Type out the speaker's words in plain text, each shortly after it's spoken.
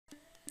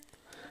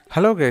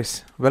Hello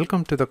guys,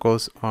 welcome to the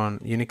course on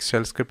Unix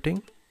shell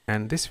scripting,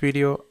 and this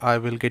video I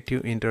will get you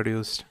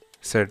introduced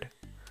sed.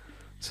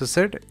 So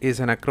sed is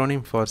an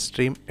acronym for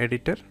stream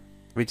editor,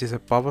 which is a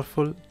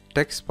powerful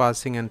text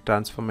parsing and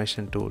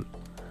transformation tool.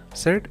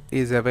 Sed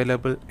is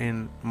available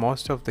in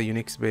most of the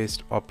Unix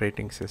based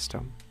operating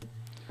system.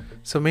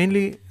 So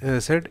mainly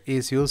sed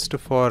is used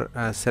for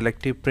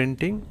selective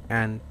printing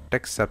and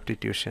text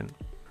substitution.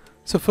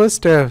 So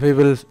first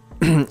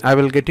I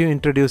will get you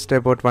introduced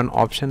about one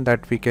option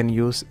that we can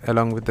use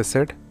along with the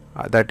sed,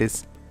 that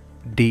is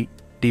D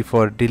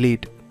for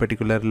delete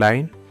particular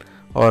line,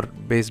 or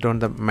based on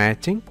the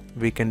matching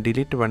we can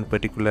delete one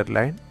particular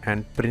line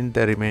and print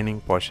the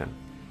remaining portion.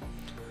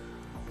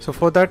 So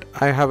for that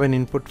I have an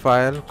input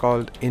file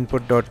called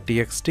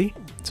input.txt.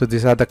 so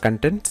these are the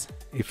contents.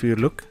 If you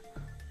look,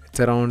 it's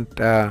around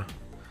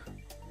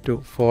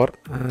 2, 4,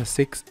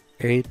 6,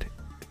 8,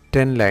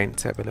 10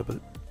 lines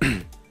available.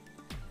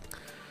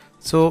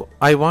 So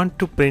I want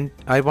to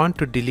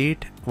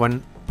delete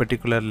one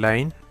particular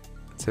line,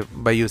 so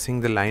by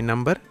using the line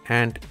number,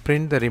 and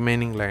print the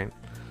remaining line.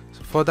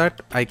 So for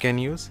that I can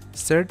use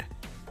sed,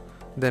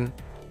 then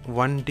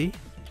 1D.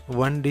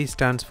 1D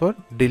stands for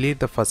delete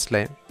the first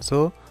line.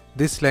 So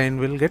this line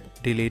will get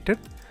deleted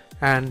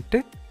and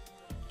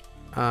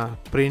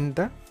print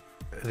the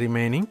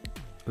remaining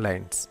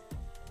lines.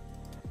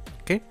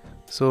 Okay,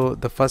 so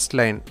the first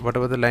line,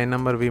 whatever the line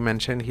number we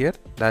mentioned here,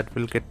 that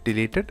will get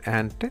deleted,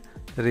 and the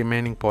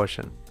remaining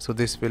portion, so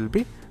this will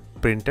be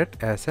printed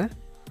as a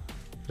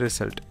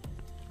result.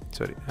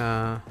 Sorry,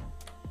 I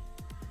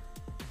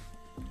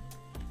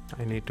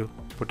need to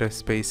put a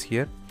space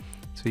here,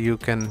 so you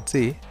can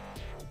see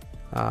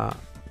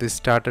this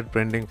started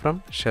printing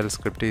from shell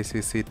script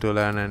ECC to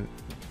learn and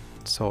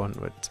so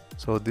onwards.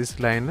 So this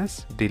line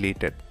is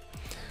deleted,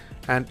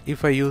 and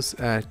if I use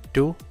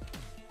 2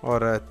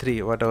 or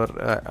 3,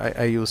 whatever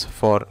I use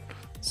 4,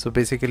 so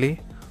basically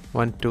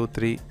 1, 2,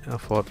 3,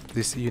 4,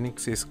 this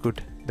Unix is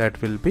good,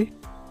 that will be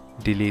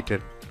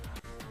deleted.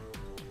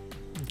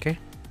 Okay,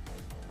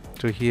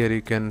 so here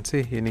you can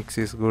see Unix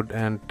is good,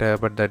 and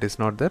but that is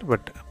not there,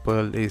 but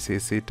Perl is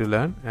easy to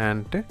learn,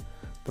 and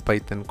the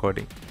Python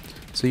coding.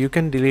 So you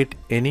can delete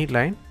any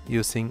line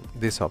using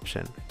this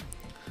option.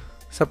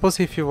 Suppose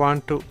if you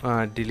want to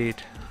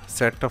delete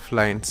set of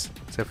lines,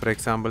 say for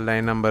example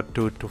line number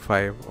 2 to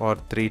 5 or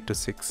 3 to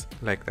 6,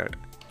 like that.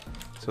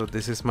 So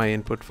this is my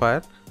input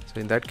file. So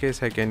in that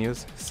case I can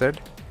use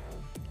sed.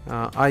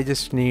 I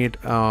just need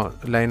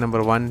line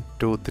number 1,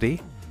 2,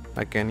 3.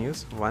 I can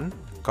use 1,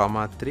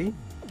 3,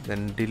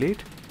 then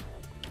delete,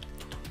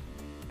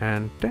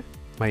 and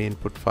my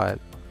input file.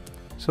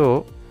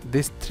 So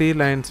these 3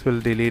 lines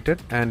will delete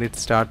it, and it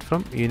start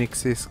from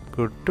Unix is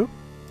good to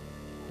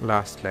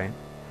last line.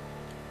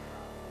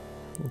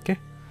 Okay,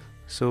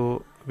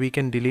 so we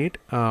can delete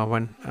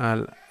one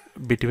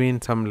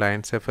between some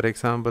lines. Say for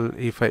example,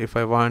 if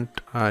I want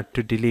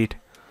to delete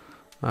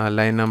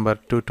line number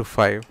 2 to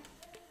 5,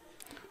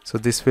 so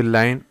this will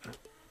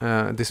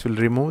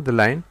remove the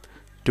line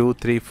 2,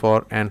 3,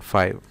 4 and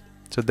 5.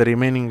 So the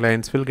remaining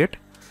lines will get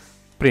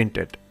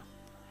printed.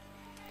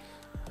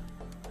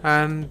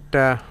 And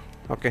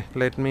okay,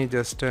 let me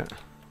just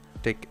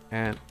take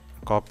a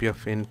copy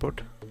of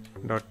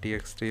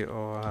input.txt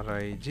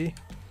org,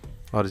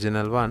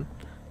 original one,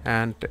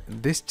 and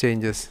this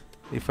changes.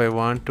 If I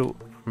want to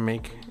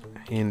make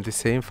in the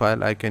same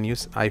file, I can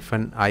use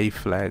 -i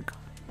flag.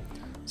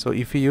 So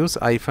if you use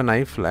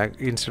 -i flag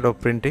instead of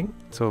printing,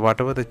 so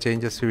whatever the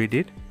changes we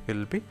did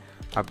will be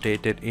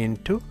updated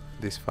into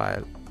this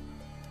file.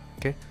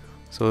 Okay,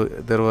 so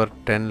there were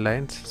 10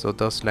 lines, so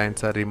those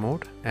lines are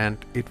removed, and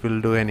it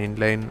will do an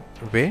inline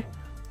way.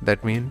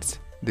 That means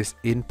this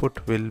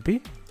input will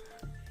be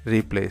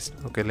replaced.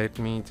 Okay, let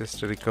me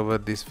just recover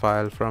this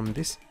file from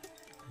this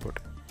input,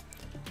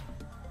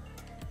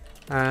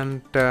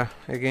 and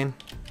again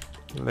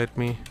let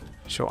me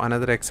show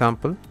another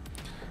example.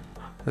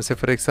 Say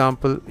for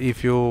example,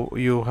 if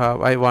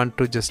I want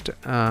to just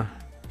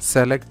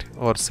select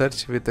or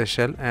search with a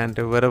shell, and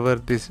wherever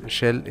this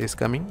shell is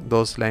coming,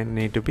 those lines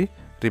need to be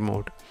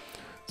removed.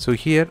 So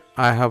here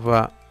I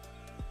have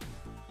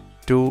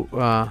two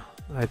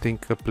I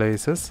think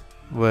places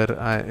where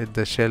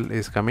the shell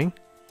is coming.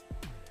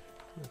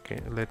 Okay,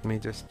 let me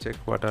just check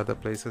what are the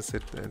places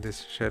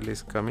this shell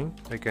is coming.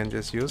 I can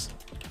just use,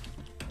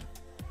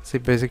 see,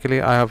 basically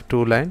I have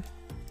 2 lines.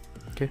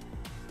 Okay,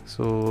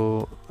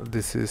 so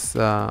this is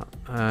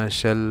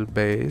shell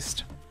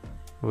based.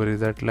 Where is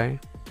that line?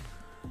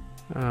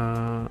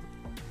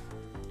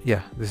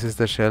 Yeah, this is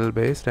the shell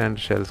based and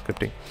shell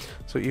scripting.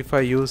 So if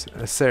I use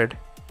a sed,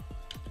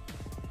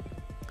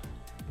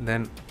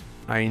 then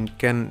I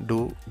can do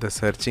the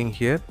searching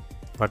here,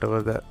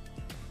 whatever the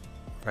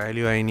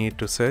value I need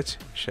to search,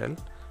 shell,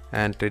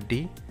 and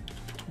D,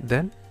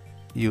 then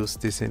use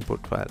this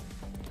input file.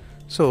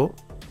 So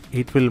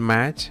it will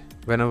match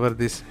whenever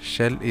this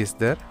shell is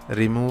there.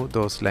 Remove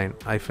those line.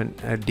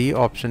 -D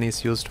option is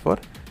used for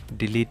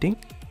deleting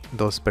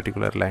those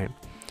particular line.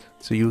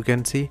 So you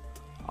can see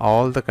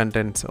all the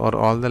contents or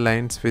all the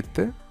lines with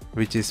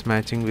which is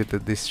matching with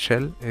this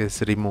shell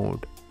is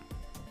removed.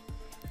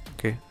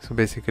 Okay, so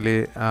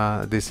basically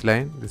this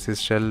line, this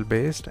is shell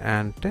based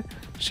and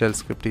shell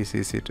script is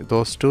EC2.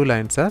 Those two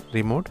lines are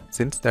removed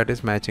since that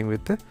is matching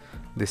with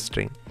this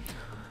string.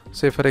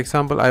 So for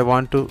example, I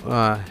want to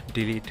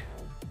delete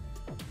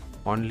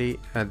only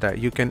that,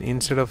 you can,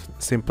 instead of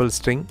simple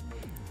string,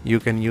 you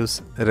can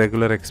use a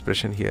regular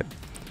expression here.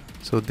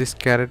 So this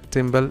caret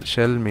symbol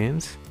shell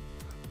means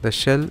the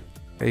shell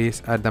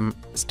is at the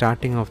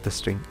starting of the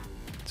string.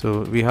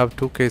 So we have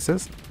two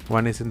cases,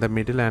 one is in the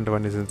middle and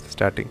one is in the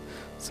starting.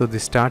 So the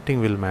starting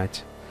will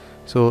match.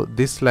 So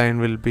this line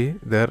will be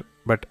there,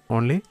 but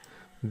only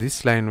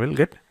this line will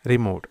get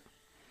removed.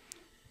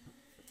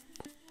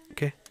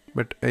 Okay,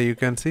 but you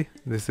can see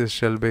this is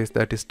shell base,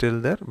 that is still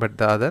there, but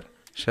the other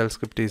shell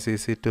script is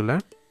easy to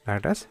learn,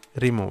 that is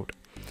removed.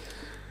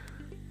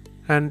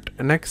 And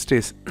next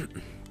is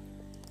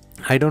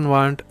I don't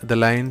want the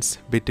lines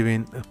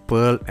between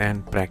Perl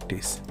and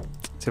practice.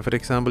 So for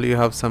example, you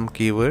have some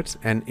keywords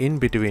and in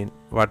between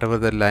whatever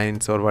the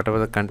lines or whatever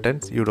the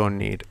contents you don't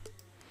need,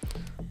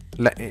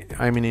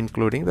 I mean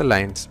including the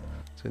lines.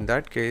 So in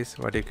that case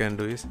what you can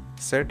do is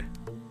set,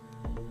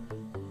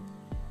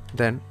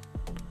 then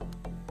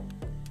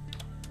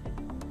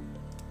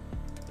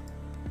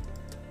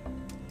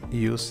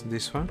use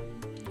this one,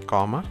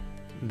 comma,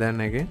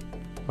 then again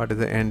what is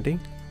the ending,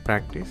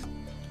 practice,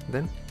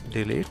 then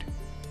delete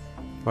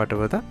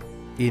whatever the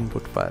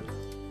input file.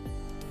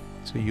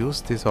 So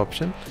use this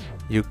option,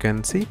 you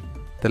can see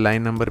the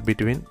line number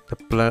between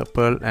the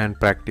Perl and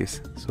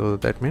practice. So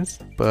that means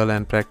Perl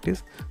and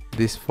practice,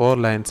 these 4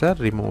 lines are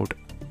removed.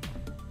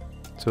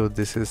 So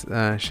this is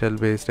a shell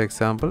based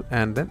example,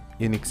 and then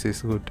Unix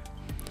is good.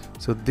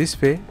 So this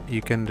way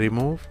you can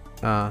remove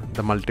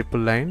the multiple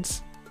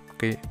lines,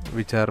 okay,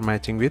 which are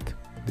matching with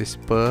this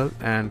Perl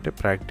and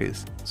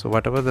practice. So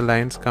whatever the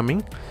lines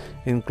coming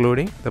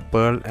including the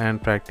Perl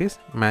and practice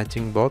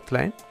matching both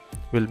line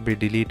will be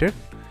deleted,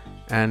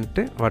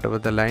 and whatever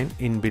the line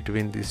in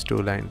between these two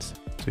lines,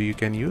 so you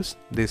can use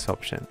this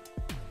option.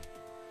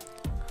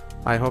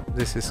 I hope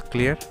this is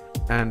clear,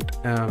 and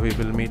we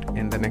will meet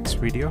in the next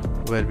video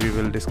where we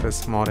will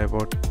discuss more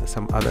about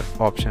some other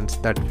options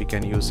that we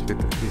can use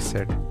with this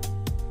set.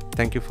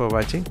 Thank you for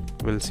watching.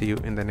 We'll see you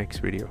in the next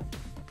video.